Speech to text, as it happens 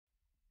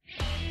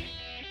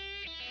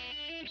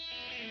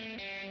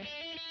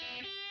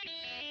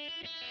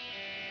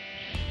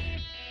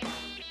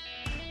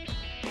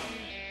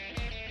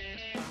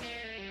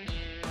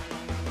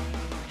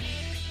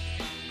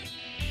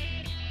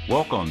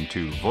Welcome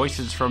to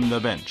Voices from the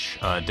Bench,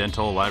 a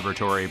dental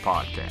laboratory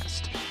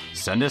podcast.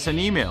 Send us an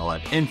email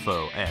at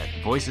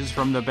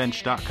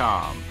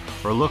info@voicesfromthebench.com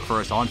or look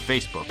for us on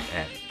Facebook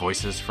at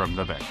Voices from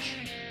the Bench.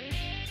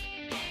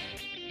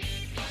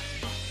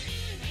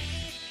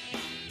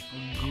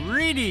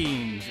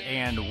 Greetings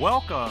and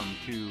welcome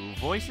to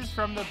Voices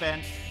from the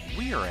Bench.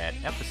 We are at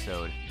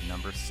episode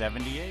number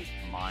 78.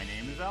 My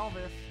name is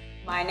Elvis.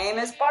 My name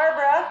is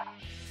Barbara.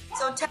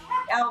 So tell me,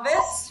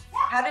 Elvis,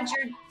 how did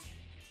your...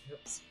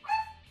 Oops.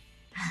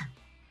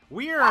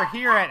 We are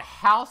here at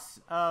House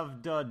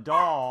of the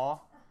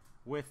Doll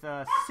with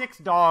 6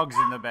 dogs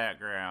in the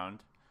background.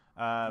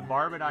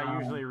 Barb and I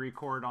usually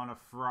record on a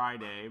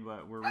Friday,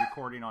 but we're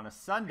recording on a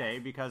Sunday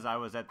because I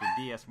was at the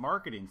DS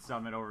Marketing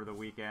Summit over the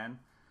weekend.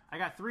 I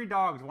got 3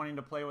 dogs wanting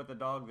to play with a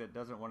dog that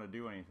doesn't want to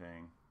do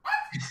anything.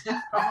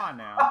 Come on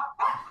now.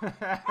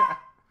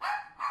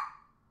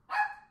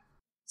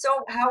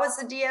 So how was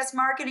the DS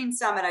Marketing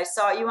Summit? I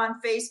saw you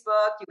on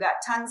Facebook. You got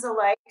tons of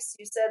likes.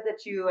 You said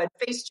that you had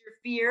faced your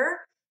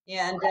fear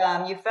and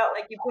you felt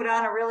like you put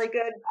on a really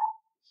good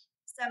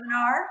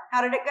seminar.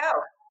 How did it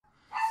go?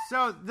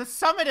 So the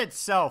summit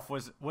itself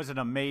was an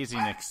amazing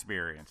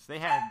experience. They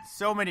had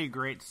so many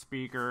great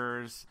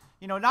speakers.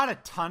 You know, not a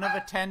ton of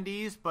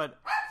attendees, but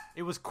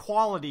it was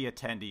quality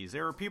attendees.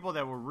 There were people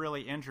that were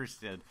really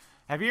interested.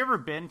 Have you ever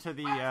been to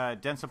the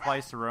Dent Supply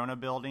Serona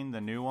building, the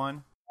new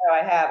one? No,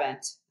 I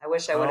haven't. I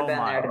wish I would have been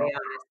there, to be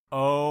honest.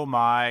 Oh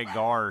my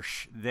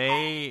gosh.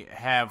 They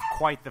have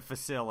quite the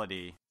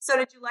facility. So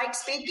did you like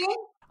speaking?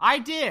 I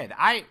did.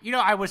 I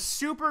was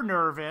super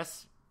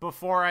nervous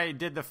before I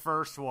did the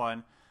first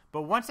one,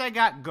 but once I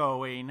got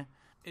going,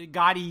 it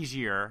got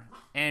easier.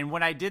 And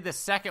when I did the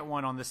second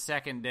one on the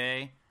second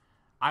day,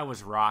 I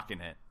was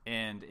rocking it.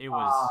 And it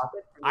was,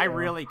 I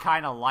really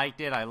kind of liked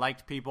it. I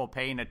liked people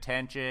paying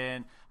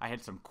attention. I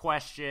had some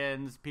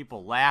questions.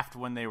 People laughed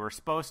when they were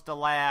supposed to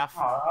laugh.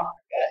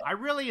 I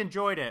really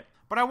enjoyed it.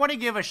 But I want to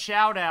give a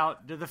shout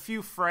out to the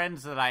few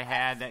friends that I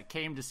had that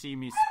came to see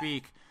me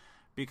speak,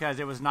 because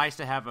it was nice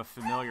to have a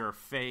familiar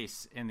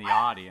face in the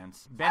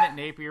audience. Bennett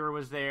Napier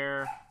was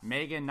there.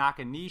 Megan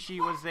Nakanishi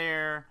was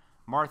there.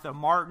 Martha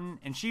Martin.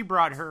 And she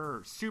brought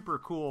her super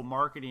cool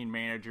marketing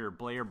manager,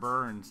 Blair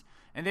Burns.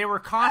 And they were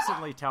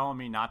constantly telling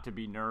me not to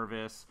be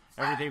nervous.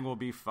 Everything will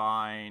be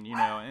fine,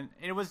 and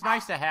it was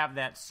nice to have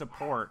that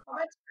support. Oh,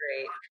 that's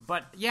great.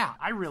 But yeah,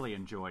 I really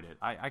enjoyed it.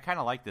 I kind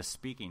of like this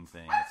speaking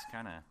thing. It's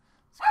kind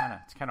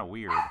of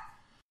weird.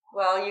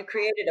 Well, you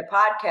created a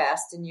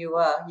podcast and you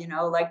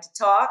like to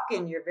talk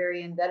and you're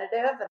very inventive.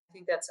 And I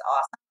think that's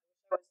awesome.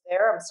 I was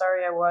there. I'm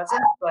sorry I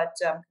wasn't, but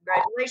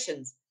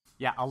congratulations.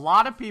 Yeah, a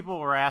lot of people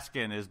were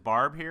asking, is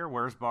Barb here?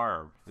 Where's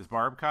Barb? Is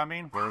Barb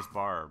coming? Where's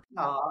Barb?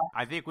 Aww.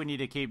 I think we need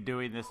to keep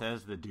doing this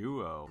as the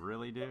duo.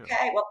 Really do.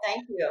 Okay, well,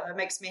 thank you. That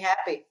makes me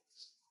happy.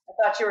 I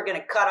thought you were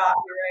going to cut off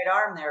your right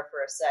arm there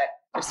for a sec.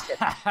 Just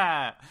kidding.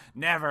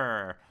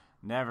 Never.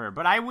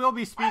 But I will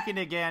be speaking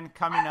again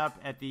coming up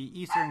at the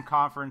Eastern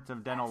Conference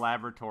of Dental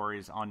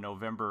Laboratories on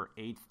November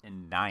 8th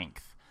and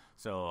 9th.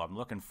 So I'm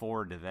looking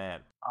forward to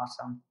that.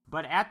 Awesome.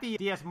 But at the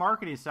DS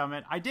Marketing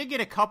Summit, I did get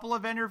a couple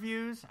of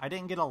interviews. I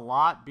didn't get a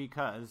lot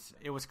because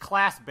it was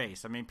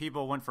class-based. I mean,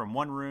 people went from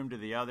one room to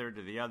the other,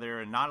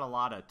 and not a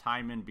lot of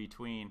time in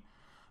between.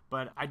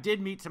 But I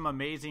did meet some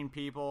amazing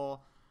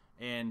people,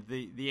 and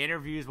the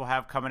interviews we'll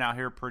have coming out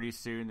here pretty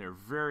soon. They're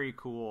very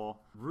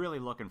cool. Really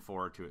looking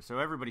forward to it. So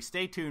everybody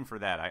stay tuned for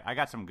that. I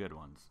got some good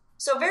ones.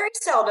 So very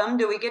seldom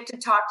do we get to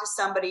talk to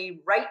somebody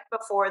right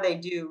before they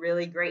do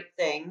really great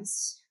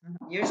things.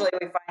 Usually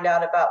we find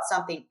out about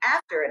something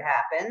after it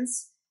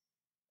happens.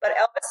 But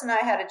Elvis and I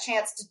had a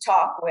chance to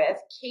talk with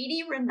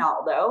Katie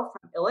Rinaldo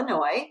from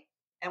Illinois.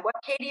 And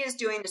what Katie is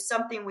doing is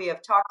something we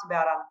have talked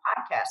about on the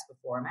podcast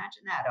before.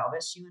 Imagine that,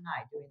 Elvis, you and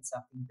I doing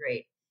something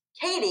great.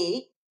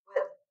 Katie,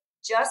 with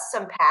just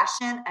some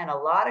passion and a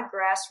lot of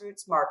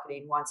grassroots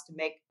marketing, wants to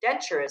make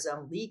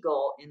denturism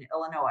legal in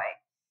Illinois.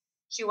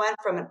 She went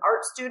from an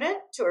art student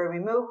to a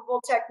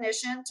removable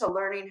technician to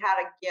learning how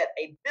to get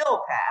a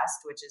bill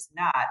passed, which is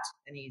not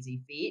an easy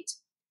feat.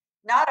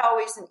 Not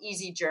always an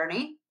easy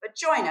journey, but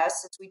join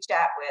us as we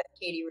chat with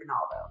Katie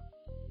Rinaldo.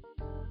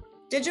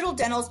 Digital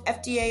Dental's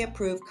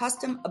FDA-approved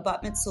custom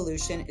abutment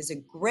solution is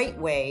a great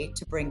way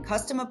to bring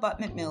custom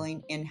abutment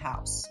milling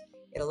in-house,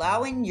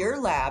 allowing your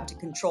lab to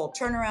control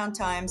turnaround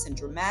times and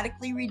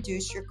dramatically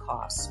reduce your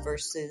costs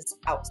versus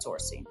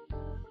outsourcing.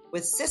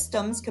 With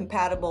systems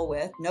compatible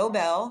with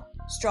Nobel,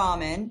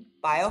 Straumann,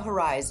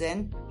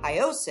 BioHorizon,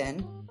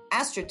 Hyosin,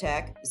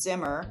 Astrotech,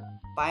 Zimmer,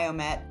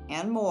 Biomet,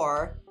 and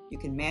more, you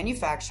can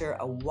manufacture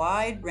a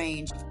wide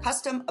range of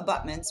custom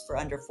abutments for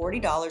under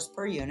 $40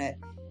 per unit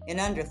in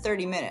under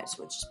 30 minutes,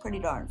 which is pretty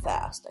darn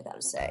fast, I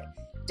gotta say.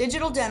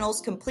 Digital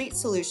Dental's complete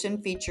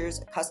solution features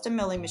a custom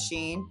milling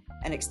machine,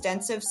 an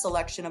extensive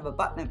selection of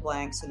abutment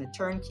blanks, and a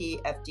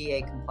turnkey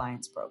FDA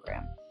compliance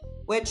program,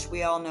 which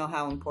we all know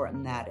how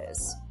important that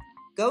is.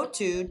 Go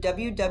to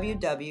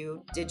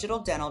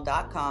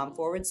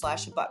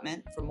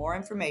www.digitaldental.com/abutment for more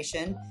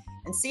information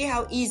and see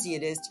how easy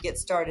it is to get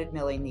started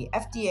milling the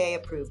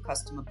FDA-approved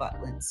custom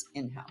abutments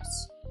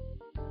in-house.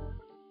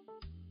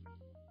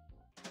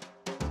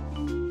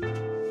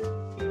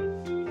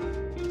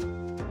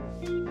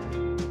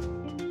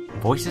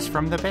 Voices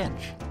from the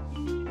Bench.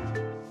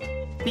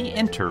 The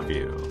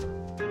interview.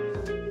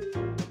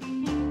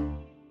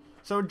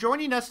 So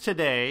joining us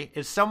today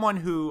is someone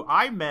who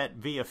I met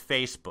via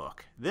Facebook.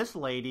 This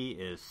lady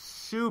is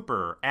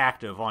super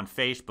active on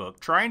Facebook,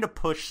 trying to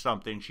push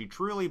something she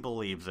truly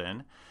believes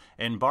in.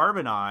 And Barb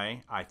and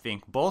I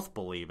think, both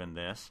believe in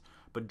this.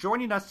 But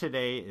joining us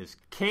today is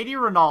Katie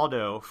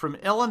Rinaldo from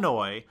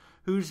Illinois,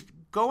 who's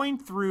going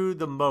through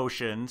the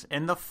motions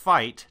and the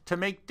fight to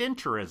make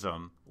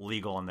denturism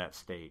legal in that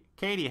state.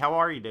 Katie, how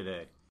are you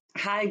today?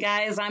 Hi,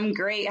 guys. I'm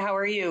great. How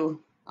are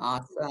you?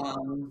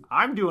 Awesome.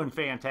 I'm doing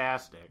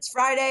fantastic. It's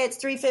Friday,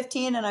 it's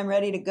 3:15, and I'm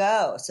ready to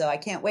go. So I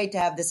can't wait to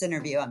have this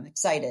interview. I'm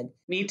excited.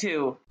 Me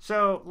too.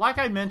 So, like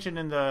I mentioned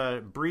in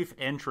the brief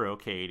intro,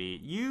 Katie,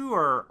 you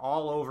are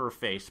all over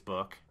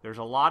Facebook. There's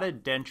a lot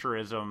of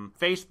denturism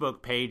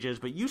Facebook pages,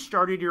 but you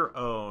started your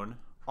own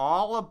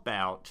all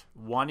about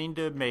wanting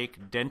to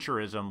make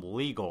denturism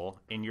legal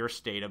in your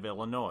state of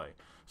Illinois.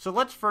 So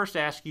let's first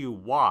ask you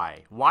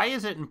why. Why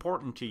is it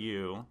important to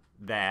you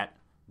that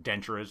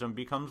denturism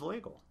becomes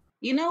legal?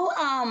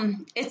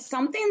 It's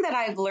something that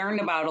I've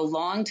learned about a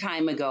long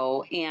time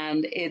ago,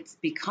 and it's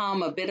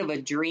become a bit of a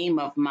dream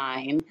of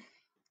mine.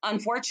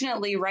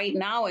 Unfortunately, right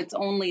now, it's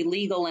only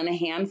legal in a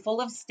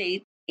handful of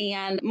states,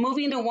 and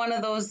moving to one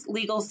of those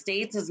legal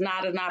states is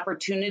not an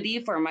opportunity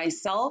for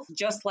myself.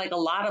 Just like a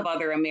lot of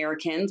other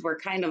Americans, we're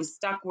kind of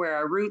stuck where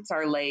our roots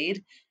are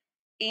laid.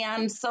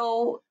 And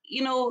so,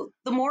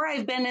 the more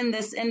I've been in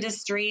this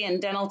industry and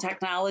dental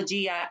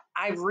technology,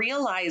 I've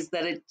realized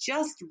that it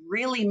just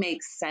really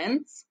makes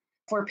sense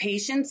for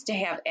patients to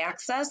have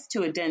access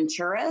to a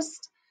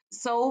denturist.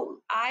 So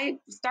I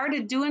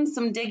started doing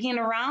some digging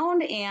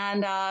around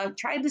and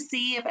tried to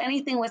see if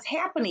anything was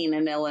happening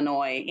in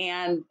Illinois.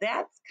 And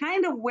that's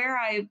kind of where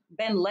I've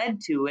been led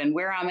to, and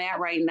where I'm at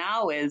right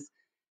now is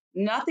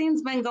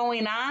nothing's been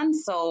going on.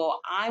 So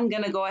I'm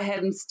going to go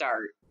ahead and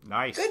start.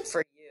 Nice. Good for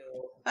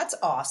you. That's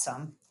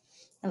awesome.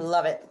 I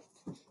love it.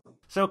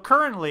 So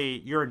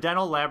currently, you're a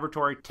dental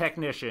laboratory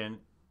technician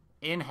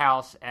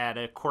in-house at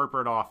a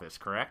corporate office,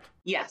 correct?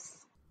 Yes.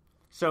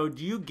 So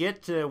do you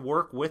get to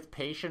work with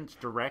patients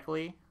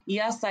directly?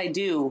 Yes, I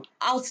do.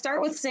 I'll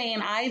start with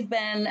saying I've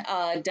been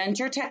a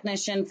denture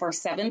technician for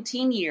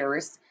 17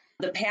 years.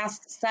 The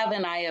past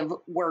 7, I have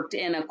worked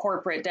in a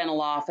corporate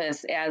dental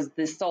office as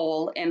the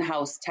sole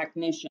in-house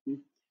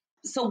technician.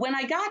 So when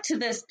I got to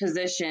this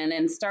position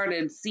and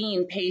started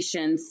seeing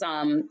patients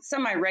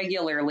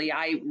semi-regularly,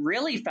 I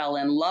really fell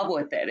in love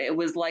with it. It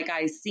was like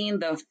I seen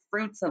the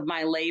fruits of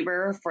my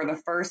labor for the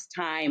first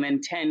time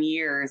in 10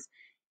 years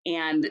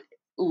and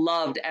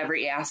loved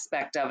every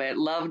aspect of it,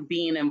 loved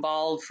being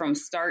involved from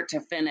start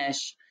to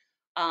finish.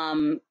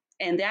 And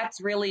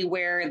that's really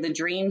where the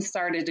dream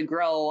started to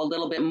grow a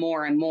little bit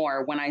more and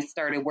more when I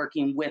started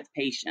working with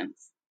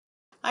patients.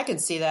 I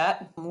could see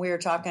that. We were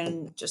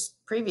talking just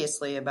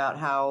previously about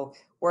how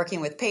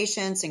working with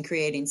patients and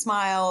creating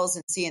smiles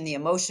and seeing the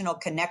emotional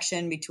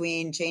connection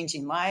between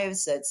changing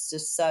lives, it's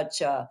just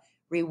such a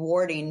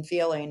rewarding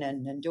feeling.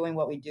 And doing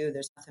what we do,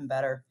 there's nothing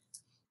better.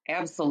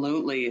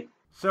 Absolutely.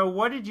 So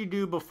what did you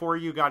do before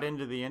you got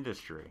into the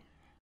industry?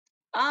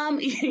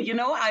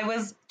 I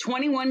was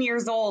 21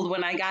 years old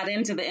when I got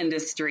into the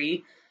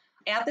industry.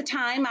 At the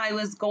time, I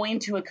was going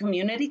to a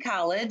community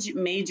college,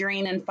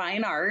 majoring in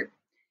fine art.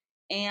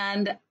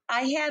 And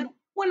I had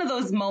one of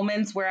those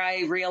moments where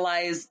I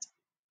realized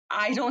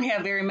I don't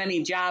have very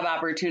many job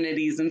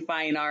opportunities in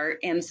fine art.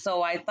 And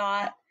so I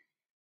thought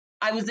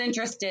I was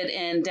interested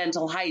in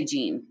dental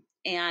hygiene.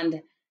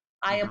 And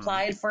I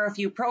applied for a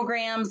few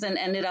programs and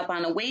ended up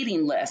on a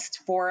waiting list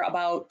for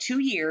about 2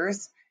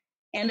 years.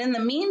 And in the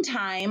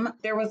meantime,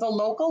 there was a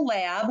local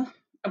lab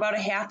about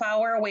a half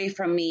hour away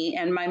from me.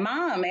 And my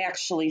mom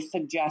actually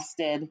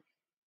suggested,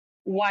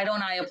 why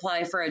don't I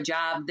apply for a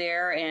job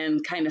there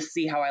and kind of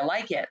see how I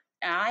like it?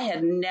 I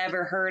had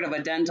never heard of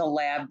a dental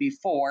lab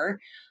before.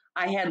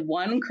 I had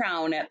 1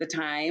 crown at the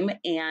time,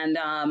 and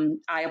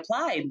I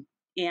applied.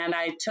 And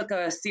I took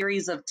a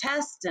series of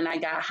tests, and I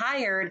got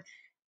hired.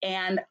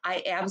 And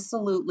I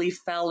absolutely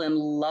fell in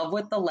love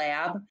with the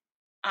lab.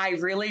 I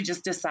really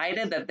just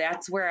decided that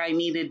that's where I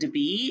needed to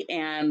be,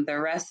 and the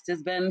rest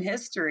has been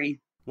history.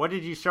 What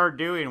did you start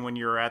doing when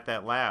you were at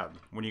that lab,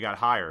 when you got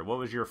hired? What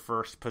was your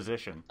first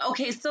position?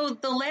 Okay, so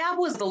the lab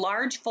was the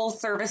large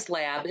full-service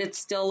lab. It's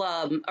still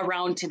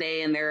around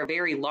today, and they're a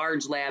very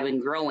large lab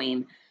and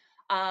growing.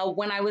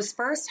 When I was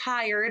first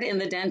hired in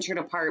the denture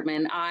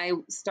department, I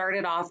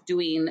started off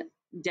doing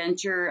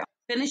denture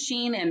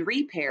finishing and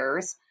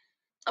repairs.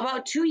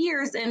 About 2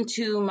 years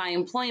into my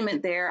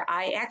employment there,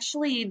 I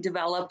actually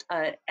developed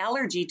an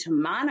allergy to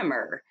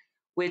monomer,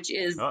 which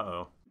is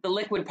the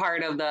liquid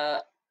part of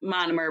the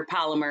monomer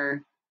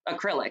polymer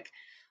acrylic.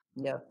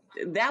 Yep.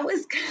 That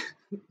was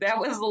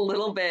a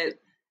little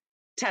bit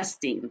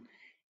testing.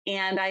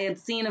 And I had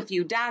seen a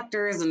few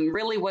doctors and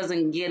really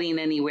wasn't getting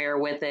anywhere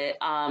with it.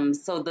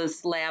 So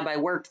this lab I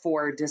worked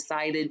for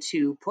decided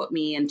to put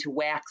me into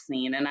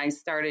waxing, and I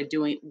started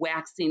doing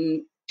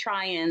waxing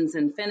try-ins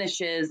and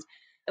finishes.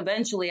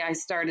 Eventually, I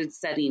started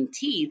setting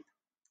teeth.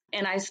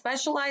 And I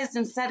specialized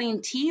in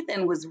setting teeth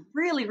and was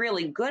really,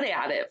 really good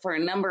at it for a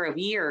number of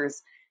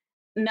years.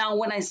 Now,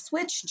 when I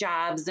switched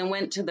jobs and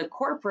went to the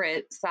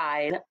corporate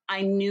side,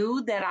 I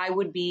knew that I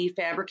would be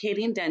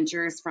fabricating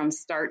dentures from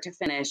start to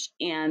finish.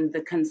 And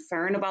the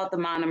concern about the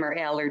monomer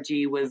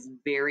allergy was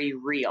very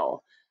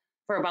real.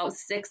 For about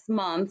 6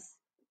 months,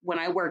 when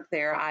I worked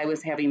there, I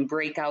was having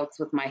breakouts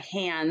with my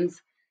hands.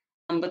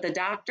 But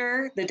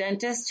the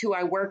dentist who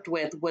I worked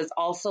with was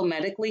also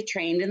medically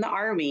trained in the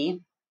Army.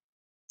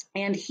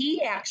 And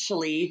he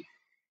actually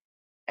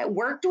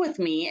worked with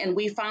me, and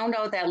we found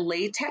out that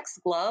latex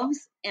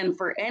gloves, and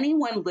for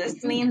anyone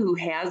listening who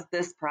has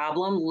this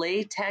problem,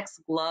 latex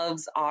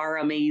gloves are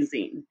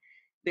amazing.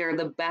 They're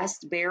the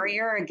best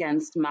barrier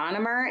against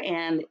monomer,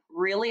 and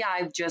really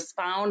I've just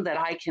found that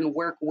I can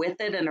work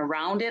with it and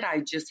around it.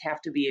 I just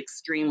have to be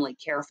extremely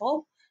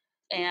careful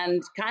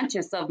and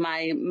conscious of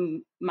my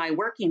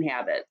working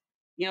habit.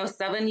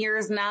 7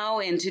 years now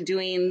into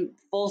doing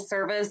full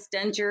service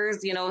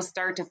dentures,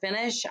 start to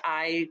finish,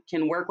 I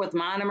can work with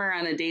monomer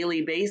on a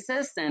daily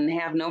basis and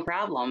have no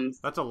problems.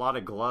 That's a lot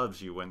of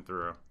gloves you went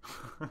through.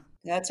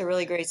 That's a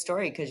really great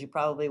story, because you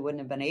probably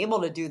wouldn't have been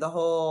able to do the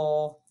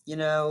whole,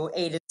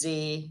 A to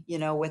Z,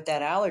 with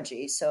that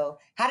allergy. So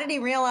how did he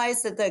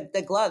realize that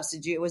the gloves,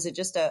 was it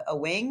just a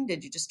wing?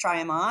 Did you just try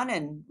them on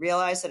and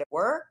realize that it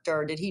worked,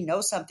 or did he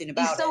know something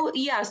about it?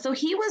 Yeah, so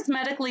he was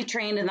medically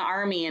trained in the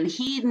Army, and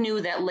he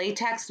knew that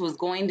latex was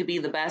going to be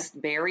the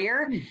best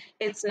barrier.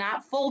 It's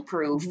not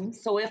foolproof.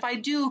 So if I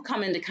do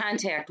come into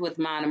contact with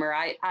monomer,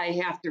 I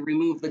have to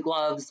remove the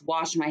gloves,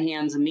 wash my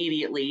hands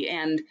immediately.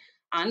 And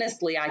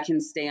honestly, I can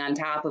stay on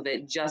top of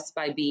it just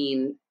by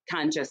being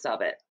conscious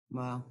of it.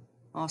 Wow.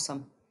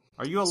 Awesome.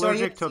 Are you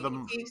allergic to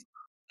the...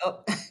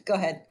 Oh, go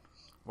ahead.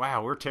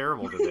 Wow, we're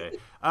terrible today.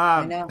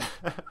 I know.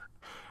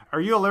 Are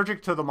you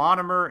allergic to the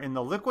monomer in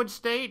the liquid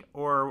state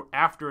or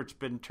after it's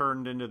been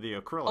turned into the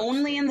acrylic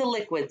Only state? in the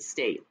liquid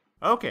state.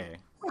 Okay.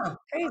 Oh,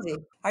 crazy.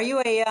 Are you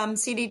a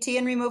CDT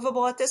and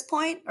removable at this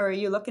point, or are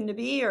you looking to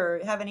be, or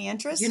have any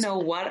interest? You know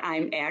what?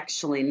 I'm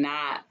actually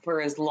not.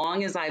 For as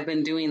long as I've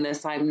been doing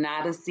this, I'm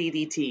not a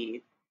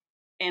CDT.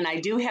 And I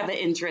do have an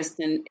interest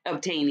in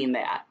obtaining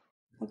that.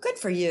 Well, good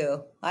for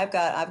you. I've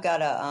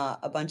got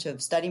a bunch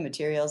of study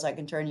materials I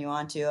can turn you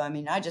on to. I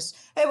mean,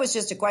 it was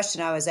just a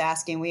question I was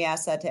asking. We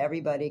ask that to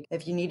everybody.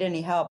 If you need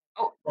any help,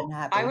 then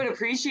happy. I would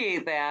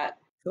appreciate that.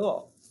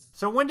 Cool.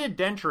 So when did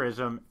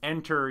denturism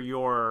enter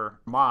your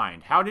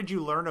mind? How did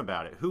you learn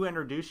about it? Who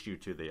introduced you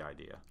to the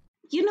idea?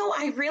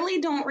 I really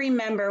don't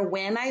remember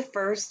when I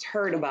first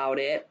heard about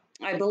it.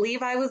 I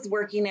believe I was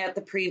working at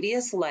the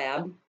previous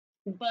lab,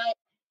 but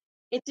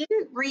it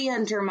didn't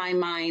re-enter my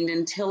mind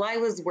until I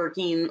was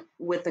working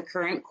with the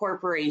current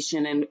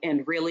corporation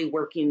and really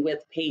working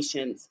with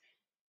patients.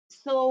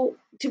 So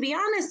to be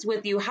honest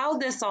with you, how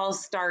this all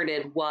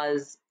started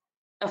was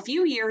a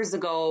few years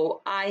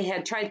ago, I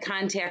had tried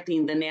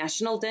contacting the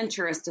National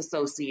Denturist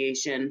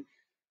Association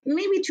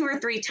maybe 2 or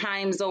 3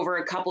 times over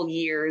a couple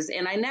years,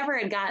 and I never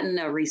had gotten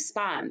a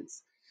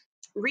response.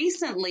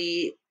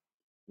 Recently,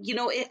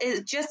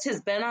 it just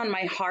has been on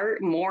my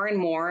heart more and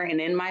more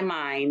and in my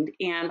mind.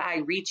 And I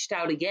reached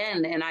out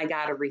again and I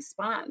got a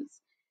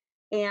response.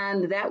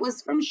 And that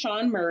was from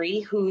Sean Murray,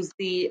 who's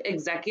the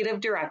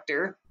executive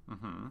director.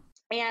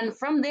 And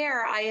from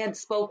there, I had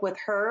spoke with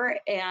her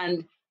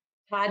and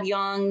Todd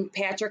Young,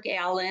 Patrick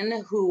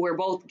Allen, who were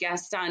both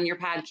guests on your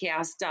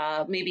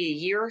podcast maybe a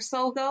year or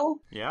so ago.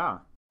 Yeah.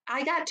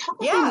 I got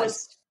talking with,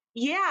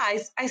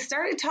 I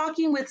started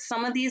talking with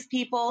some of these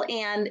people,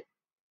 and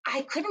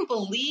I couldn't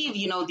believe,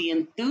 the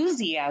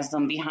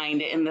enthusiasm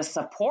behind it and the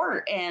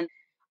support. And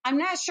I'm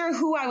not sure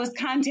who I was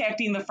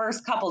contacting the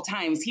first couple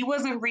times. He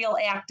wasn't real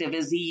active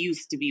as he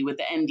used to be with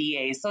the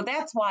NDA. So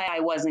that's why I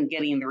wasn't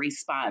getting the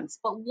response.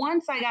 But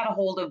once I got a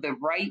hold of the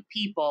right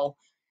people,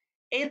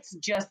 it's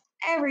just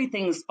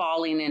everything's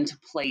falling into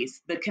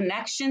place. The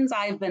connections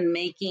I've been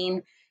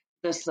making,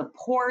 the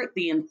support,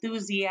 the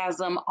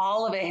enthusiasm,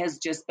 all of it has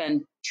just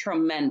been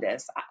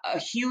tremendous. A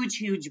huge,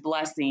 huge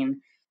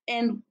blessing.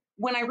 And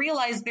when I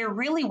realized there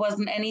really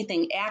wasn't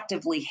anything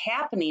actively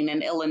happening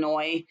in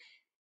Illinois,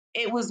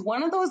 it was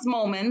one of those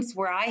moments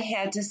where I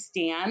had to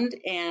stand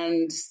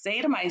and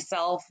say to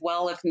myself,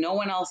 well, if no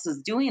one else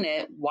is doing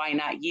it, why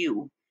not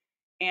you?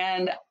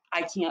 And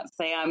I can't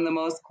say I'm the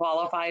most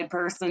qualified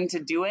person to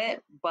do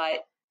it,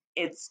 but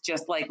it's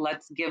just like,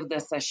 let's give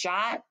this a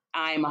shot.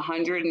 I'm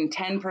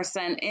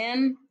 110%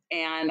 in,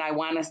 and I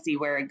want to see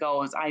where it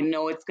goes. I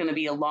know it's going to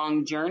be a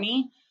long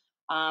journey,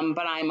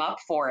 but I'm up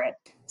for it.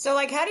 So,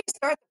 how do you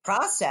start the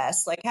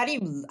process? How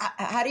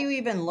do you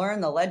even learn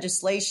the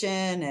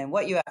legislation and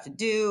what you have to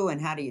do, and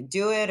how do you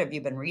do it? Have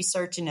you been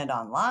researching it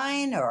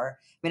online? Or,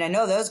 I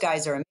know those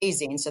guys are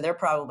amazing, so they're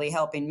probably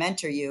helping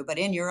mentor you. But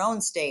in your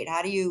own state,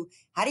 how do you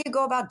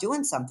go about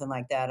doing something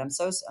like that? I'm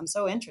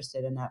so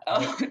interested in that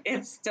part. Oh,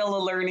 it's still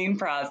a learning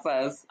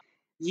process.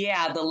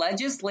 Yeah, the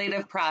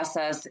legislative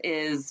process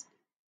is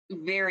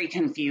very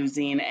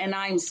confusing, and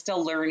I'm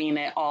still learning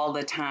it all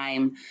the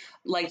time.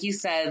 Like you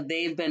said,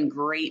 they've been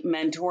great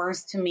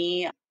mentors to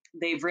me.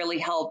 They've really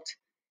helped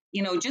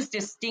just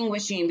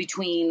distinguishing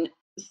between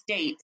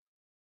states.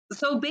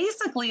 So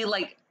basically,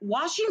 like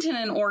Washington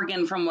and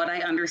Oregon, from what I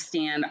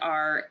understand,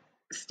 are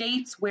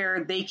states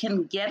where they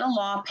can get a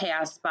law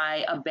passed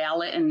by a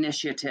ballot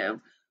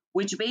initiative,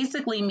 which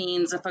basically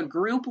means if a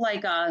group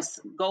like us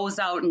goes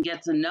out and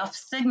gets enough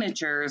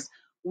signatures,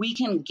 we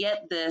can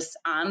get this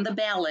on the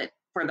ballot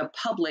for the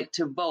public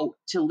to vote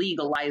to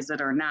legalize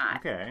it or not.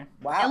 Okay.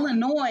 Wow.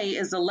 Illinois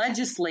is a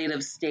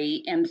legislative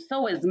state, and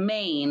so is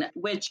Maine,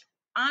 which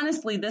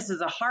honestly, this is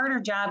a harder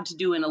job to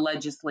do in a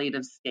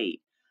legislative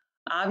state.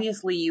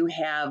 Obviously, you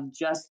have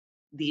just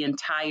the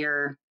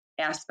entire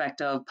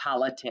aspect of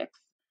politics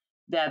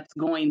that's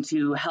going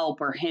to help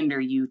or hinder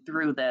you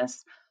through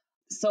this.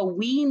 So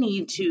we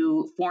need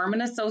to form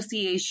an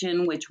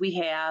association, which we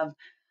have.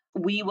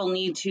 We will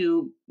need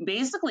to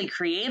basically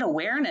create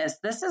awareness.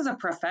 This is a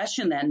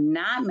profession that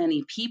not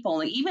many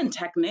people, even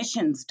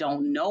technicians,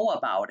 don't know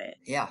about it.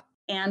 Yeah.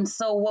 And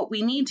so what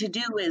we need to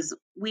do is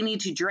we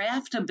need to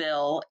draft a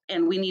bill,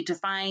 and we need to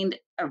find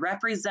a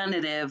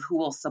representative who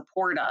will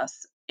support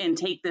us and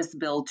take this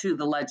bill to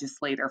the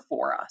legislator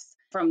for us.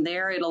 From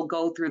there, it'll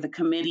go through the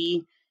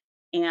committee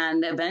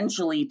and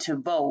eventually to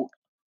vote.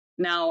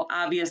 Now,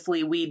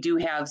 obviously, we do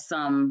have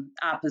some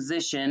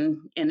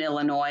opposition in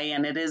Illinois,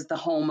 and it is the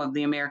home of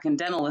the American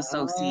Dental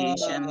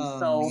Association.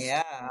 So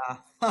yeah.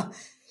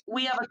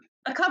 we have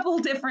a couple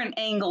different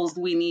angles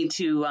we need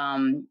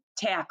to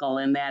tackle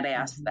in that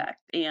aspect.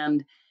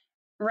 And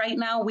right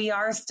now, we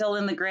are still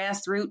in the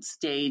grassroots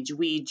stage.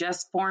 We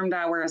just formed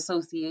our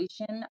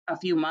association a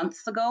few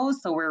months ago,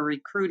 so we're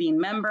recruiting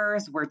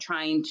members. We're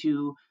trying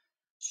to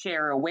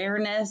share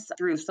awareness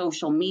through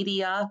social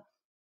media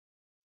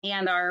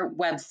and our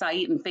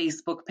website and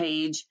Facebook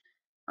page,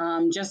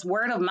 just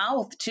word of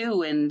mouth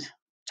too, and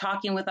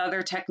talking with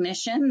other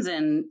technicians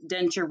and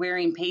denture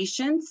wearing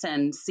patients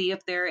and see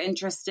if they're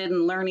interested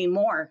in learning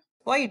more.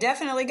 Well, you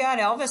definitely got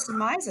Elvis and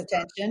mine's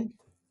attention.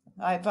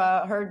 I've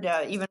heard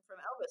even from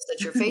Elvis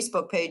that your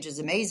Facebook page is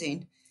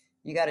amazing.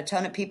 You got a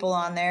ton of people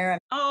on there.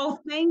 Oh,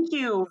 thank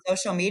you.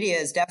 Social media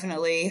is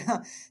definitely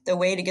the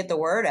way to get the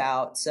word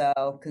out.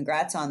 So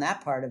congrats on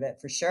that part of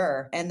it for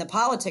sure. And the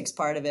politics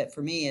part of it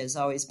for me has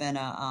always been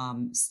a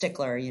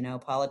stickler.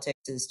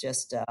 Politics is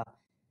just,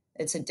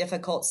 it's a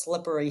difficult,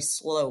 slippery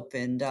slope.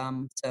 And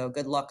so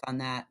good luck on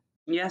that.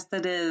 Yes,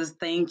 it is.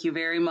 Thank you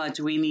very much.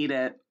 We need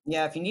it.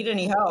 Yeah, if you need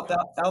any help,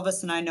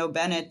 Elvis and I know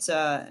Bennett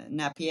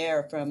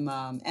Napier from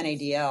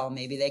NADL.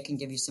 Maybe they can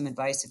give you some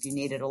advice if you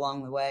need it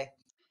along the way.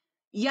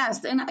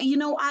 Yes, and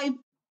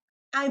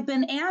I've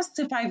been asked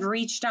if I've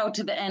reached out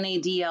to the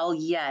NADL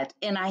yet,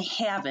 and I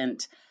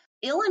haven't.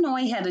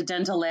 Illinois had a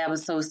dental lab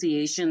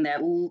association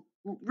that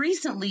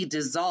recently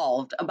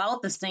dissolved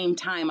about the same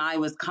time I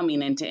was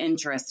coming into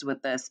interest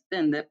with this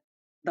in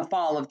the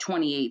fall of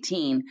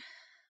 2018.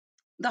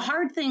 The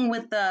hard thing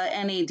with the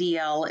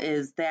NADL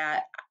is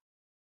that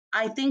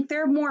I think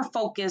they're more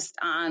focused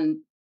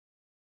on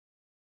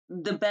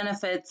the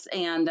benefits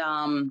and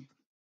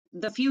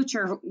the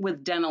future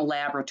with dental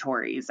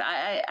laboratories.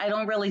 I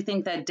don't really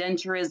think that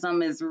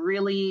denturism is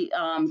really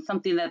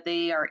something that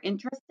they are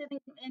interested in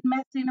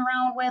messing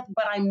around with,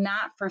 but I'm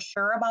not for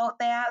sure about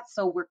that.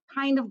 So we're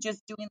kind of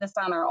just doing this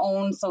on our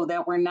own so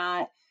that we're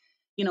not,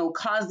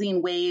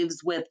 causing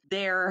waves with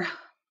their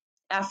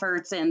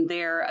efforts and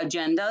their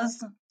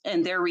agendas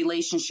and their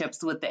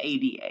relationships with the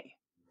ADA.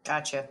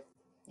 Gotcha.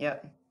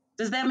 Yep.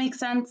 Does that make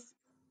sense?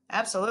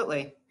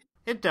 Absolutely.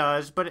 It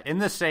does, but in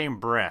the same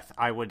breath,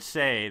 I would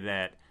say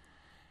that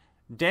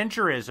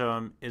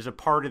denturism is a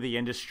part of the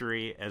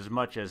industry as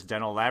much as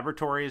dental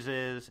laboratories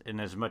is and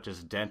as much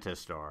as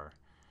dentists are.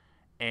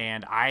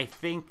 And I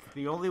think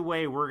the only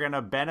way we're going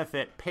to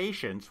benefit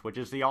patients, which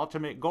is the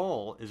ultimate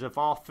goal, is if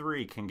all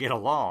three can get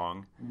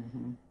along.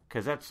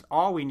 Because that's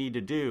all we need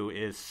to do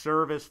is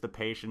service the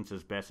patients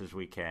as best as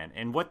we can.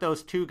 And what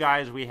those two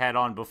guys we had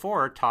on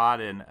before, Todd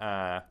and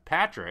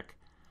Patrick,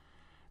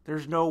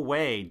 there's no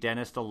way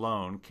dentist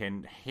alone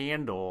can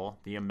handle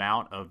the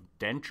amount of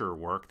denture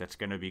work that's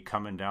going to be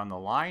coming down the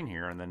line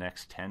here in the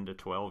next 10 to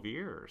 12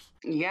 years.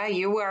 Yeah,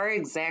 you are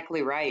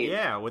exactly right.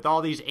 Yeah, with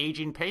all these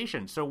aging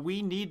patients. So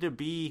we need to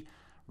be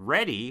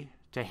ready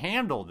to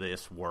handle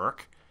this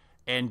work.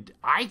 And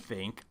I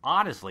think,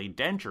 honestly,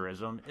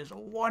 denturism is a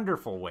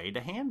wonderful way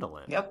to handle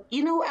it. Yep.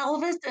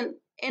 Elvis, and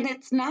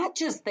it's not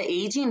just the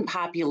aging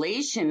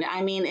population.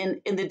 I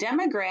mean, in the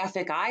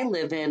demographic I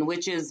live in,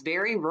 which is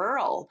very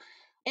rural,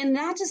 and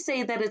not to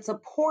say that it's a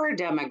poor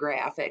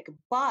demographic,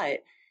 but,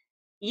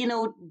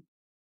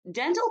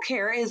 dental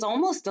care is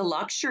almost a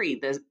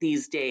luxury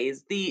these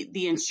days.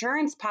 The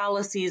insurance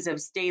policies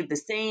have stayed the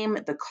same.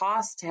 The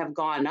costs have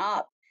gone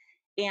up,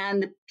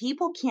 and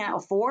people can't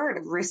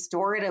afford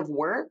restorative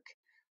work.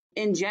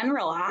 In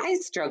general, I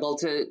struggle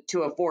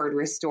to afford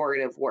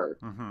restorative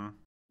work. Mm-hmm.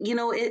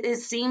 It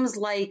seems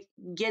like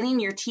getting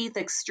your teeth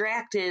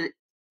extracted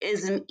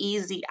is an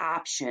easy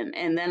option.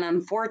 And then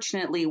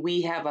unfortunately,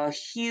 we have a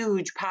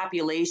huge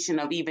population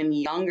of even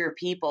younger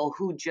people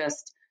who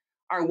just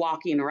are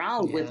walking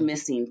around with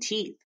missing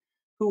teeth,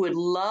 who would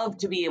love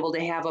to be able to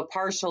have a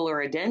partial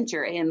or a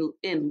denture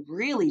and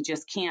really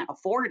just can't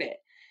afford it.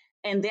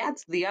 And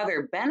that's the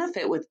other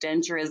benefit with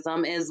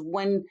denturism is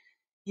when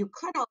you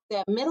cut out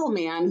that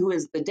middleman who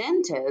is the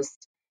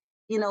dentist,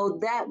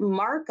 that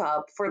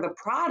markup for the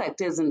product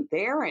isn't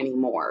there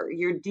anymore.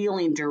 You're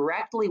dealing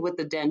directly with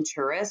the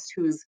denturist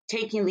who's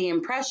taking the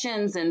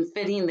impressions and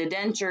fitting the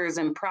dentures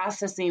and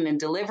processing and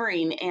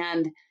delivering.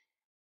 And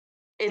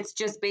it's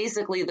just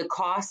basically the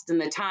cost and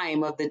the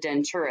time of the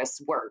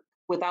denturist's work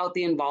without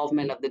the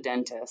involvement of the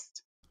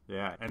dentist.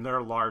 Yeah, and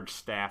their large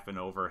staff and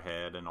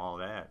overhead and all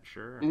that,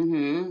 sure.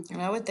 Mm-hmm.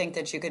 And I would think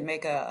that you could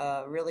make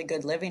a really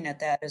good living at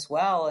that as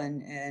well,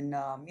 and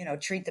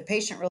treat the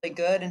patient really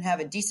good and have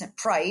a decent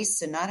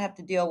price, and not have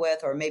to deal with,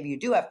 or maybe you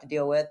do have to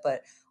deal with,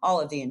 but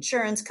all of the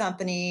insurance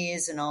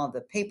companies and all of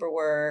the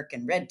paperwork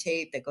and red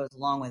tape that goes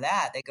along with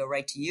that. They go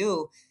right to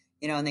you,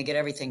 and they get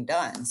everything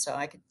done. So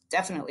I could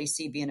definitely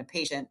see being a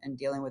patient and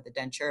dealing with a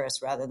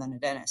denturist rather than a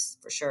dentist,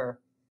 for sure.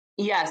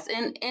 Yes,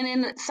 and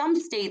in some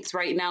states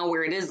right now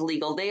where it is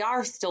legal, they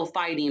are still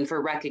fighting for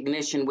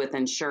recognition with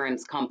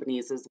insurance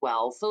companies as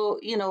well. So,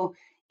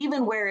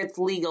 even where it's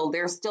legal,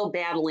 they're still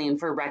battling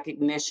for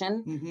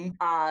recognition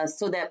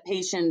so that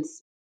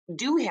patients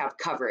do have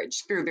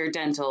coverage through their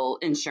dental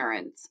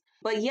insurance.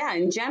 But yeah,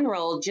 in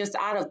general, just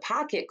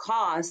out-of-pocket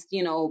cost,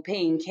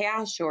 paying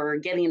cash or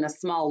getting a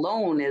small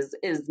loan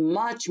is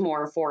much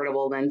more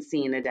affordable than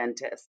seeing a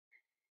dentist.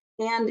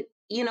 And,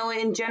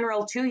 in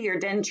general, too, your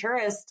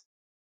denturist,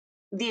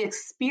 the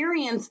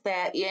experience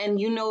that, and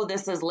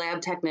this as lab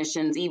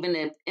technicians, even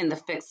if in the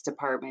fixed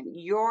department,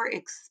 your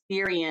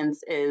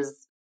experience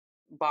is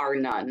bar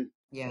none.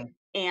 Yeah.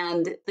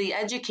 And the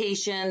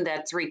education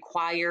that's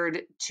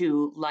required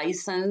to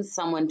license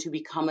someone to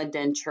become a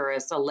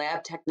denturist, a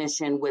lab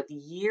technician with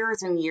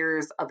years and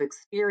years of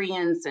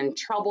experience and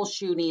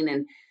troubleshooting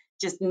and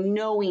just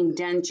knowing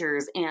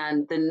dentures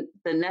and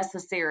the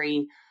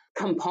necessary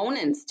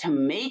components to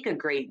make a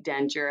great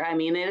denture. I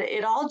mean,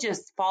 it all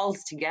just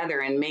falls together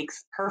and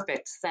makes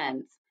perfect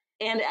sense.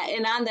 And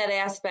on that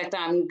aspect,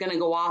 I'm going to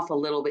go off a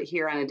little bit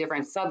here on a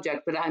different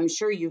subject, but I'm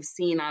sure you've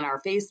seen on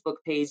our Facebook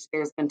page,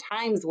 there's been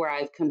times where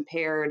I've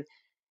compared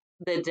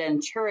the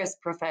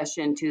denturist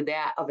profession to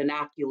that of an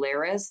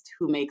ocularist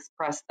who makes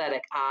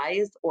prosthetic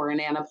eyes, or an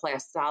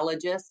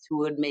anaplastologist who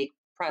would make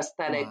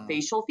prosthetic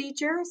facial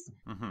features.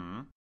 Mm-hmm.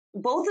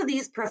 Both of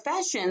these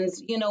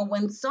professions,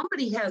 when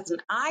somebody has an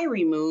eye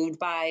removed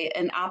by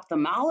an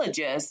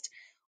ophthalmologist,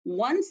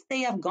 once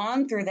they have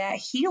gone through that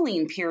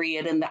healing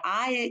period and the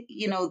eye,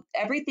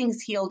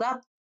 everything's healed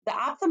up, the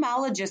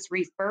ophthalmologist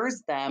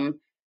refers them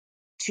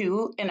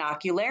to an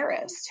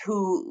ocularist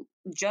who,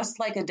 just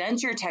like a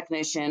denture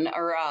technician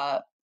or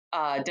a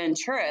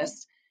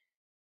denturist,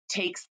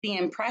 takes the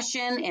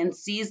impression and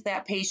sees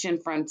that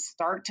patient from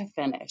start to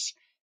finish.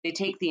 They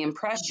take the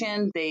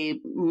impression, they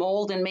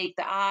mold and make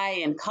the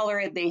eye and color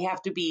it. They have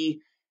to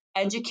be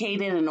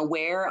educated and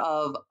aware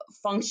of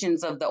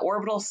functions of the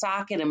orbital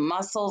socket and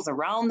muscles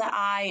around the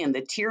eye and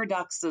the tear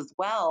ducts as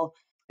well.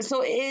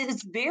 So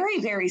it's very,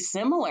 very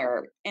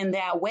similar in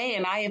that way.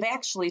 And I have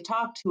actually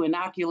talked to an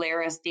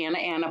ocularist and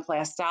an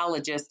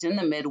anaplastologist in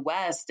the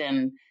Midwest,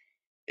 and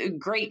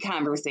great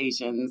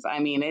conversations. I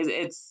mean,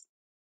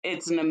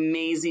 it's an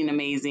amazing,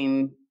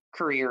 amazing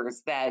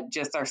careers that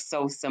just are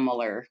so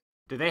similar.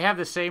 Do they have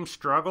the same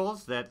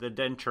struggles that the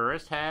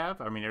denturists have?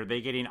 I mean, are they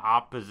getting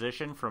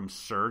opposition from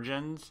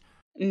surgeons?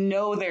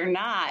 No, they're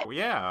not.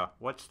 Yeah.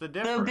 What's the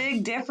difference? The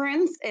big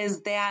difference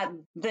is that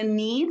the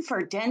need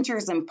for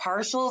dentures and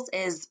partials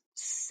is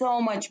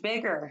so much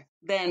bigger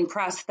than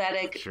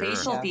prosthetic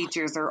facial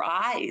features or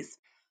eyes.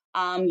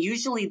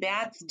 Usually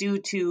that's due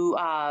to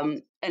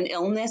an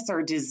illness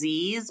or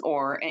disease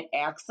or an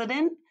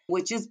accident,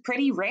 which is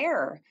pretty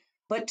rare.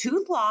 But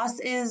tooth loss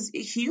is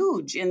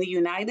huge in the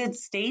United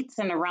States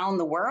and around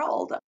the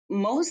world.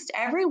 Most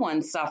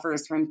everyone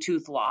suffers from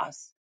tooth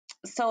loss.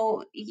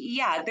 So,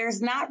 yeah,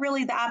 there's not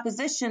really the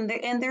opposition,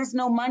 and there's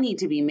no money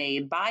to be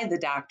made by the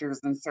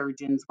doctors and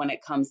surgeons when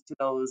it comes to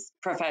those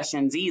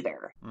professions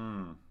either.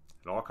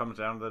 It all comes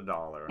down to the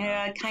dollar.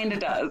 Yeah, it kind of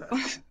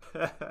does.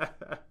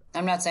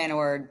 I'm not saying a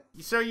word.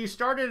 So you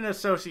started an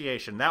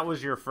association. That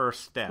was your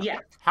first step. Yeah.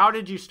 How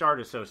did you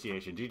start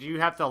association? Did you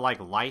have to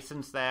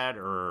license that,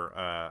 or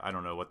I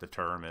don't know what the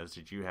term is.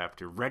 Did you have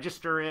to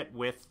register it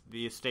with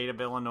the state of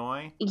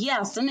Illinois?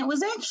 Yes, and it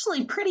was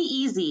actually pretty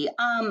easy.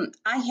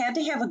 I had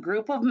to have a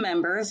group of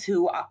members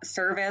who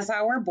serve as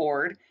our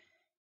board,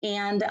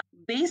 and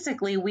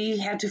basically we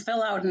had to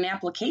fill out an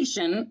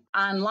application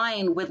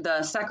online with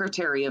the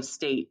Secretary of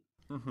State.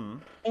 Mm-hmm.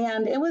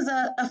 And it was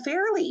a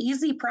fairly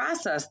easy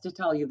process, to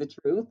tell you the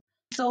truth.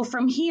 So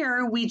from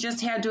here, we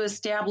just had to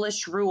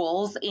establish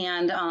rules,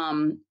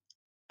 and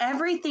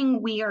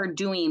everything we are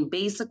doing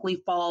basically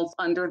falls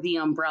under the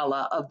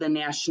umbrella of the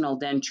National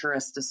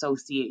Denturist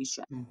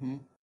Association. Mm-hmm.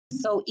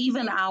 So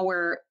even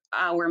our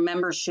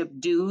membership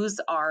dues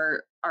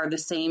are the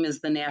same as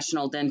the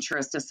National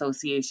Denturist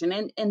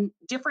Association, and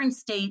different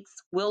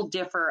states will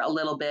differ a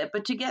little bit,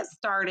 but to get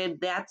started,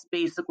 that's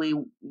basically,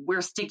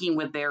 we're sticking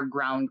with their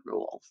ground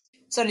rules.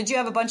 So did you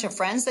have a bunch of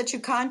friends that you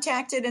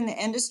contacted in the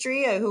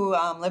industry who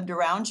lived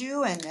around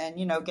you and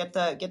get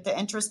the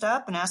interest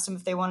up and asked them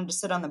if they wanted to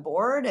sit on the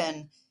board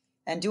and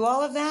do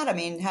all of that? I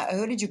mean,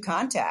 who did you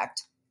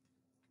contact?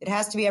 It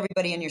has to be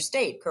everybody in your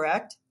state,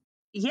 correct?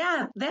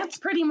 Yeah, that's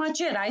pretty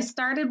much it. I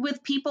started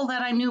with people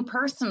that I knew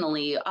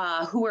personally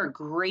who are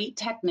great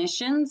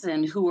technicians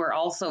and who are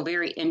also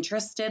very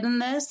interested in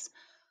this.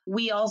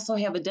 We also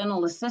have a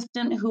dental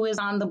assistant who is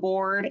on the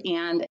board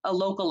and a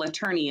local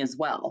attorney as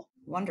well.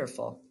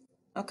 Wonderful.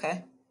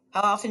 Okay.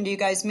 How often do you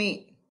guys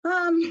meet?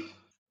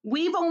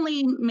 We've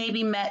only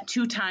maybe met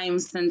 2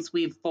 times since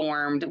we've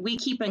formed. We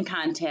keep in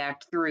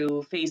contact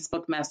through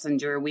Facebook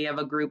Messenger. We have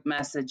a group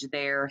message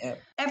there. Yep.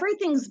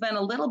 Everything's been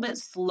a little bit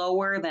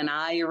slower than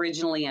I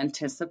originally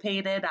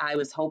anticipated. I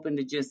was hoping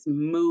to just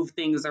move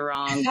things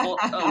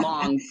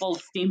along full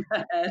steam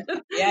ahead.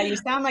 Yeah, you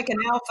sound like an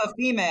alpha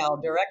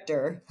female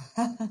director.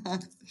 I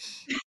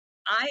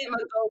am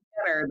a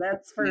go-getter.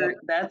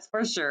 That's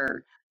for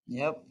sure.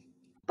 Yep.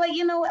 But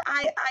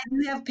I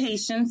do have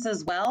patience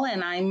as well,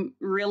 and I'm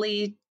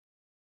really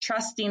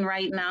trusting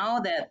right now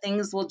that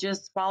things will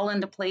just fall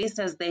into place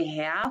as they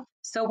have.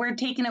 So we're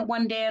taking it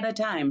one day at a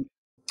time.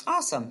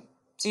 Awesome.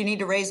 So you need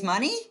to raise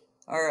money,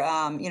 or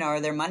are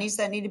there monies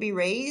that need to be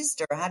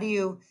raised, or how do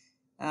you?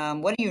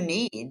 What do you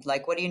need?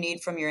 Like, what do you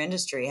need from your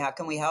industry? How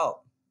can we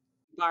help?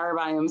 Barb,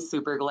 I am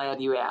super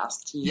glad you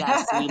asked.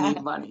 Yes, we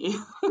need money.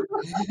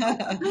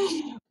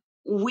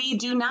 We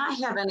do not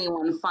have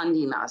anyone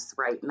funding us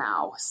right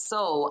now.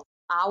 So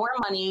our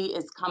money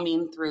is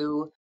coming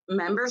through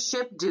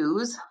membership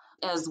dues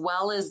as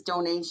well as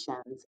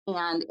donations.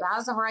 And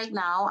as of right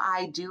now,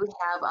 I do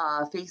have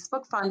a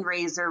Facebook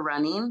fundraiser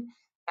running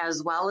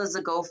as well as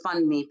a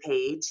GoFundMe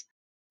page.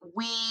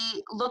 We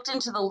looked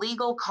into the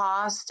legal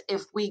cost.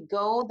 If we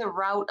go the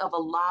route of a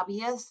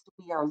lobbyist,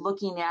 we are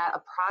looking at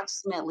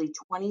approximately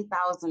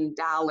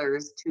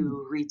 $20,000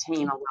 to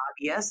retain a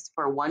lobbyist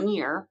for 1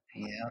 year.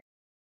 Yeah.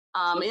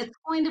 It's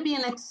going to be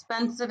an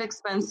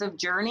expensive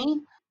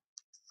journey.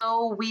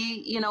 So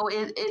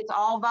it's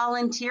all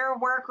volunteer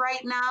work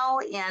right now,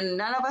 and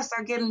none of us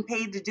are getting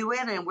paid to do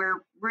it. And we're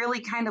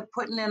really kind of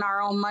putting in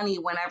our own money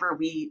whenever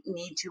we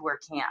need to or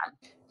can.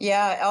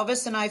 Yeah,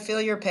 Elvis and I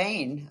feel your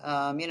pain.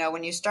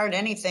 When you start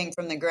anything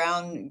from the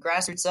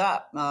grassroots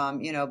up,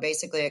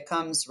 basically it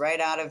comes right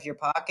out of your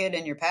pocket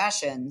and your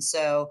passion.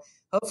 So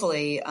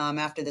hopefully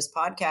after this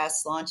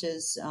podcast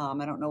launches,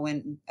 I don't know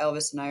when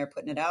Elvis and I are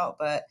putting it out,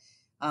 but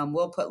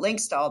we'll put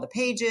links to all the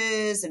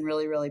pages and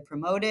really, really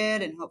promote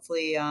it. And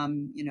hopefully,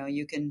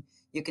 you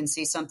can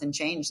see something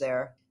change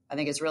there. I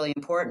think it's really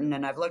important.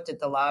 And I've looked at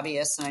the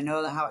lobbyists and I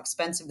know how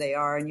expensive they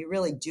are. And you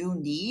really do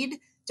need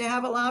to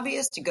have a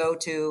lobbyist to go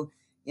to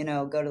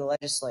the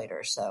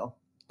legislator. So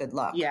good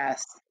luck.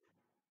 Yes.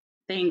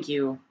 Thank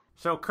you.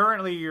 So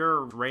currently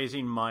you're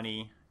raising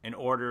money in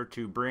order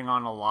to bring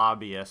on a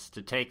lobbyist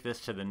to take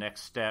this to the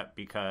next step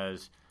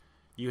because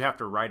you have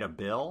to write a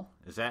bill.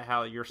 Is that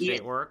how your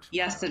state works?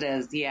 Yes, it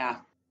is. Yeah.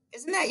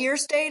 Isn't that your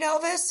state,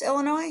 Elvis?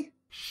 Illinois?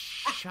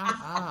 Shut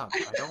up.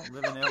 I don't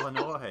live in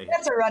Illinois.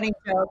 That's a running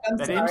joke.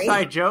 That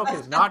inside joke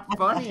is not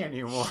funny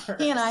anymore.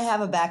 He and I have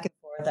a back and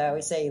forth. I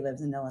always say he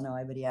lives in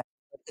Illinois, but yeah.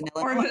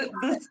 Or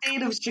the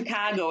state of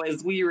Chicago,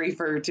 as we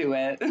refer to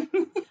it.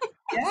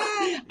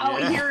 Yeah.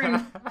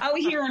 Out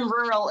here in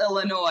rural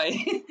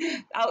Illinois,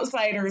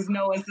 outsiders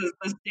know us as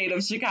the state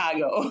of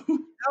Chicago.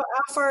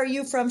 How far are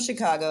you from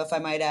Chicago, if I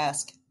might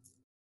ask?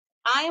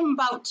 I'm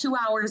about 2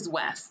 hours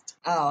west.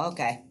 Oh,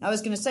 okay. I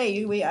was going to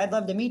say, I'd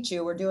love to meet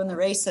you. We're doing the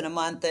race in a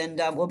month,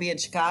 and we'll be in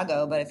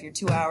Chicago. But if you're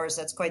 2 hours,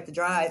 that's quite the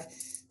drive.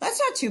 That's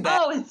not too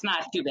bad. Oh, it's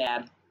not too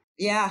bad.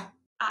 Yeah.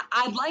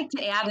 I'd like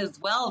to add as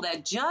well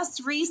that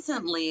just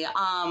recently,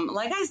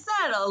 like I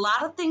said, a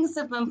lot of things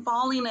have been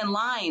falling in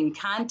line,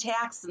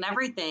 contacts and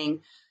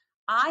everything.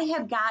 I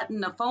had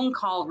gotten a phone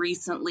call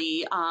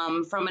recently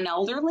from an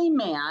elderly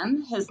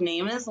man. His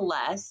name is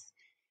Les,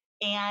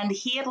 and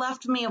he had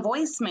left me a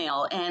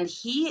voicemail, and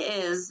he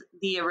is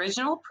the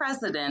original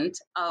president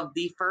of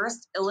the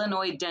first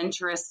Illinois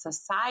Denturist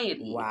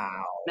Society.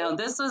 Wow. Now,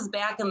 this was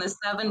back in the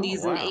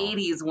 70s and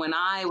 80s when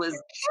I was...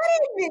 You're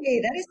kidding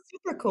me. That is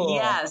super cool.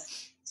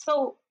 Yes.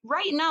 So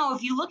right now,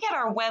 if you look at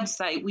our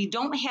website, we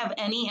don't have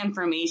any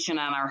information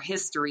on our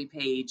history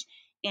page,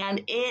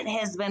 and it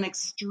has been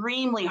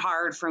extremely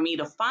hard for me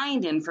to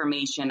find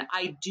information.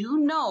 I do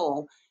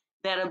know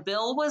that a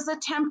bill was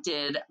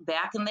attempted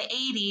back in the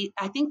 80s,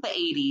 I think the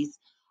 80s,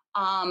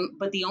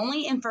 but the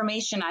only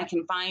information I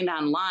can find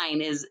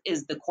online is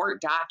the court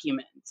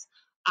documents.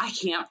 I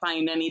can't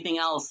find anything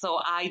else. So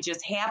I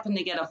just happened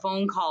to get a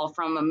phone call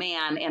from a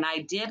man, and I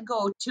did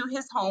go to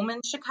his home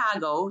in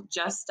Chicago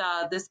just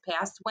this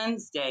past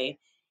Wednesday,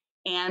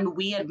 and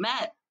we had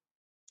met.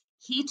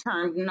 He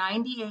turned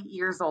 98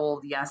 years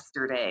old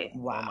yesterday.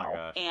 Wow. Oh my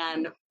gosh.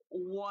 And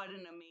what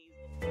an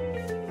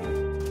amazing...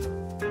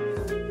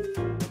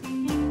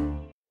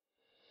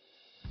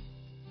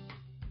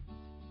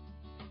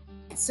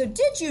 So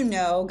did you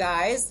know,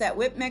 guys, that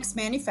Whipmix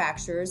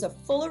manufactures a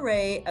full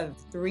array of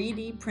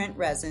 3D print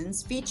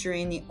resins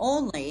featuring the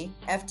only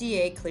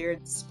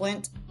FDA-cleared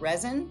splint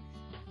resin?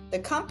 The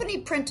company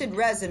printed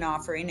resin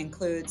offering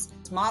includes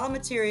model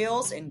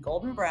materials in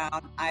golden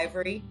brown,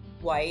 ivory,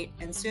 white,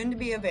 and soon to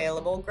be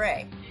available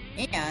gray.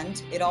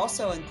 And it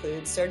also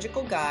includes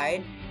surgical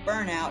guide,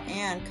 burnout,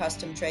 and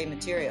custom tray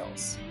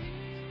materials.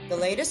 The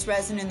latest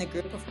resin in the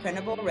group of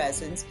printable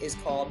resins is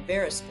called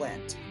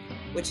VeriSplint,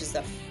 which is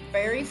the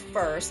very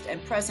first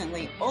and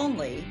presently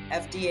only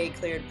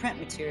FDA-cleared print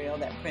material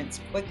that prints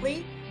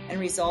quickly and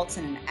results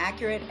in an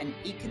accurate and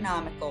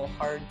economical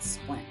hard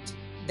splint.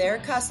 Their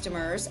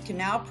customers can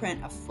now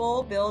print a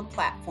full build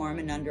platform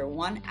in under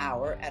 1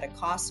 hour at a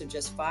cost of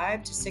just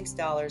 $5 to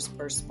 $6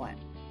 per splint.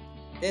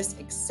 This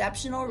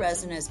exceptional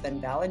resin has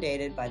been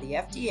validated by the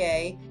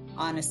FDA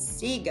on a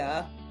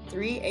SIGA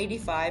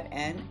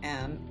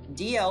 385NM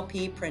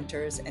DLP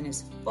printers and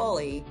is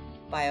fully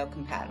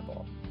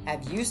biocompatible.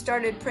 Have you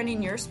started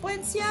printing your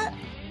splints yet?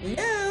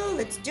 No,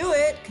 let's do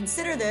it.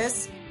 Consider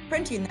this.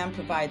 Printing them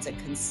provides a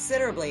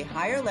considerably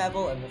higher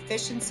level of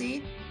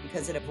efficiency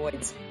because it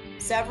avoids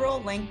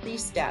several lengthy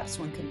steps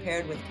when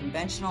compared with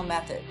conventional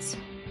methods.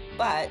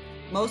 But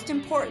most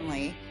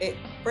importantly, it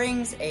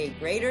brings a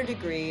greater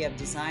degree of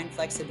design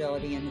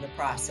flexibility into the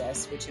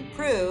process, which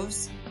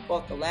improves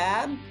both the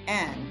lab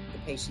and the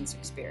patient's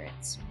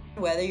experience.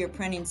 Whether you're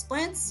printing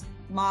splints,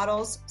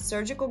 models,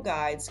 surgical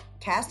guides,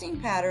 casting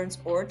patterns,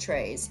 or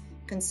trays,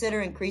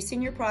 consider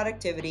increasing your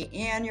productivity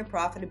and your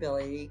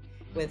profitability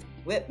with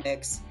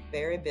Whipmix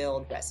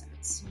VeriBuild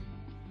resins.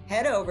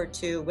 Head over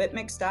to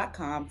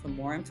whipmix.com for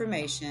more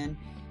information,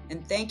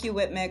 and thank you,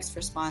 Whipmix,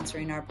 for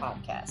sponsoring our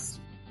podcast.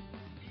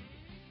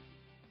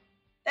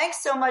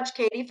 Thanks so much,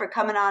 Katie, for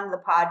coming on to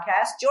the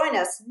podcast. Join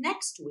us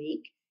next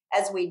week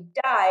as we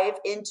dive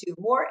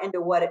more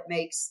into what it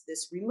makes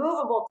this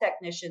removable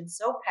technician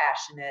so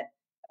passionate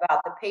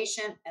about the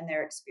patient and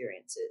their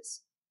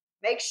experiences.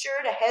 Make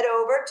sure to head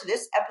over to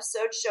this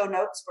episode's show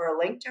notes for a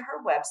link to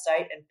her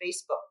website and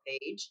Facebook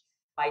page.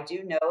 I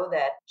do know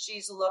that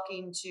she's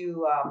looking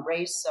to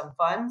raise some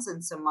funds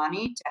and some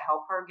money to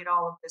help her get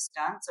all of this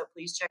done. So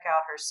please check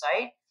out her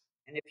site.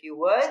 And if you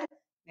would,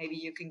 maybe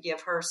you can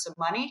give her some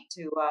money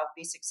to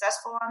be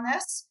successful on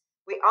this.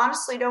 We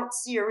honestly don't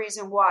see a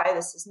reason why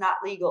this is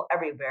not legal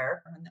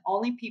everywhere. And the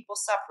only people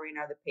suffering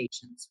are the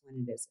patients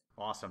when it isn't.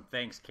 Awesome.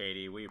 Thanks,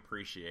 Katie. We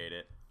appreciate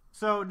it.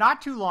 So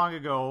not too long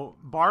ago,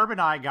 Barb and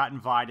I got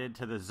invited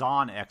to the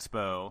Zon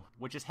Expo,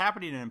 which is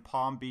happening in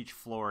Palm Beach,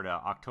 Florida,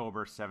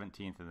 October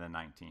 17th and the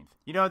 19th.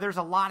 You know, there's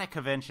a lot of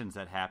conventions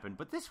that happen,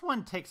 but this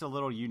one takes a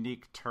little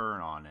unique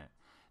turn on it.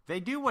 They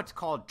do what's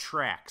called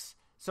tracks.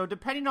 So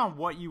depending on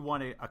what you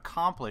want to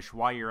accomplish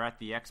while you're at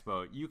the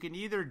expo, you can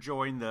either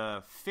join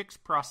the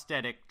fixed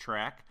prosthetic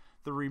track,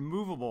 the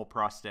removable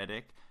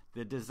prosthetic,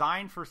 the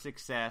design for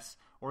success,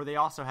 or they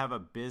also have a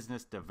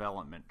business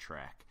development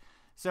track.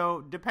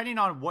 So depending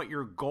on what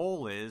your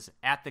goal is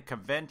at the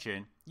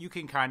convention, you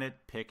can kind of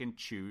pick and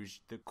choose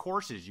the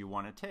courses you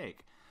want to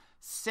take.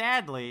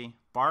 Sadly,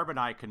 Barb and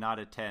I could not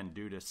attend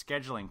due to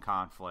scheduling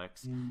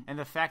conflicts and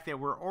the fact that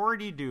we're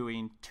already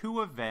doing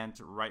 2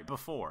 events right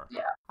before.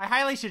 Yeah. I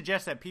highly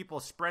suggest that people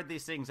spread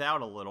these things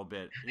out a little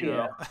bit. You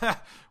know?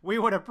 We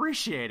would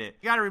appreciate it.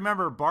 You got to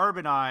remember, Barb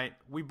and I,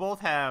 we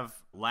both have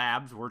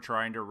labs we're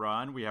trying to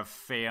run. We have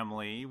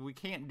family. We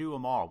can't do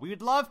them all.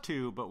 We'd love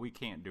to, but we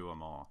can't do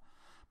them all.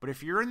 But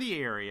if you're in the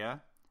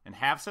area and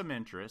have some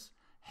interest,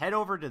 head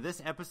over to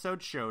this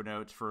episode's show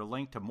notes for a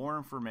link to more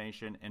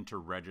information and to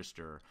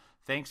register.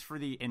 Thanks for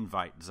the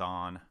invite,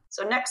 Zon.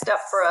 So next up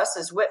for us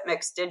is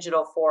Whipmix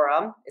Digital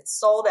Forum. It's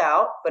sold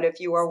out, but if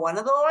you are one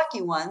of the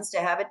lucky ones to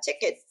have a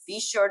ticket, be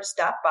sure to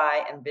stop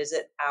by and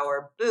visit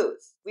our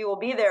booth. We will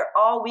be there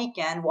all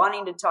weekend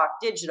wanting to talk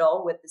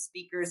digital with the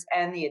speakers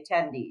and the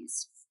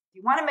attendees. If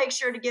you want to make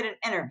sure to get an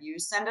interview,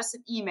 send us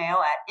an email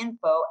at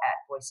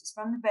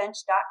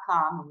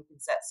info@voicesfromthebench.com and we can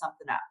set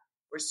something up.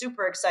 We're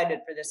super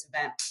excited for this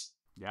event.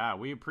 Yeah,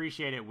 we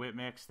appreciate it,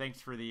 Whipmix. Thanks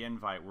for the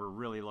invite. We're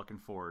really looking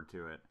forward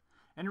to it.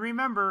 And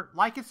remember,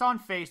 like us on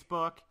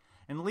Facebook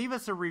and leave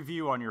us a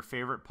review on your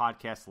favorite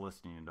podcast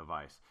listening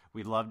device.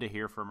 We'd love to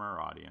hear from our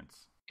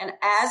audience. And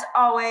as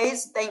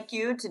always, thank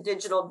you to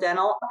Digital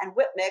Dental and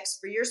Whipmix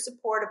for your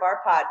support of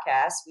our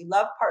podcast. We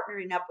love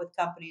partnering up with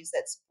companies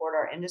that support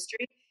our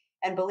industry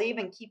and believe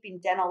in keeping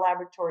dental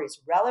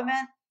laboratories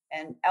relevant.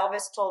 And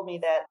Elvis told me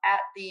that at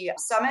the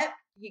summit,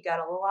 he got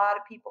a lot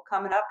of people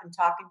coming up and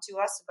talking to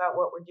us about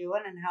what we're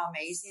doing and how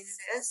amazing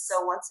it is.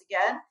 So once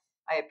again,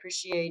 I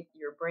appreciate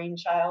your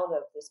brainchild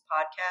of this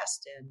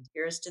podcast, and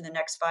here's to the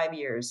next 5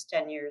 years,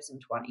 10 years, and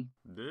 20.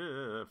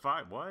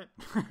 5 what?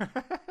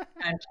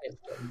 I'm just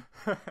kidding.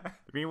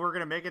 You mean we're going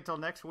to make it till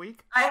next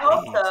week? I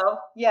hope so.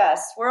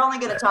 Yes, we're only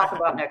going to talk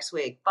about next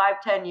week. 5,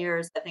 10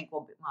 years, I think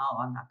we'll be, well,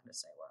 I'm not going to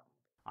say what.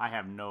 I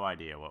have no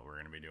idea what we're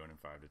going to be doing in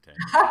 5 to 10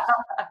 years.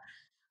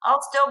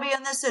 I'll still be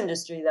in this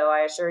industry, though, I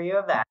assure you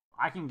of that.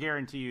 I can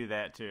guarantee you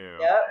that, too.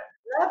 Yep.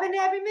 Loving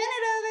every minute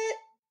of it.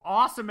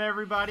 Awesome,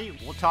 everybody.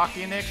 We'll talk to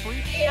you next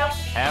week. Yep.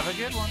 Have a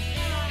good one.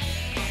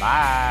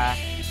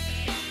 Bye.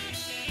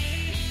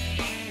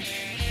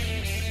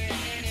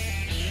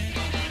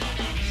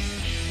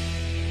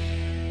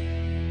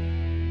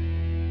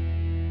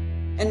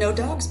 And no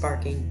dogs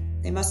barking.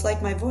 They must like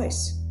my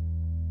voice.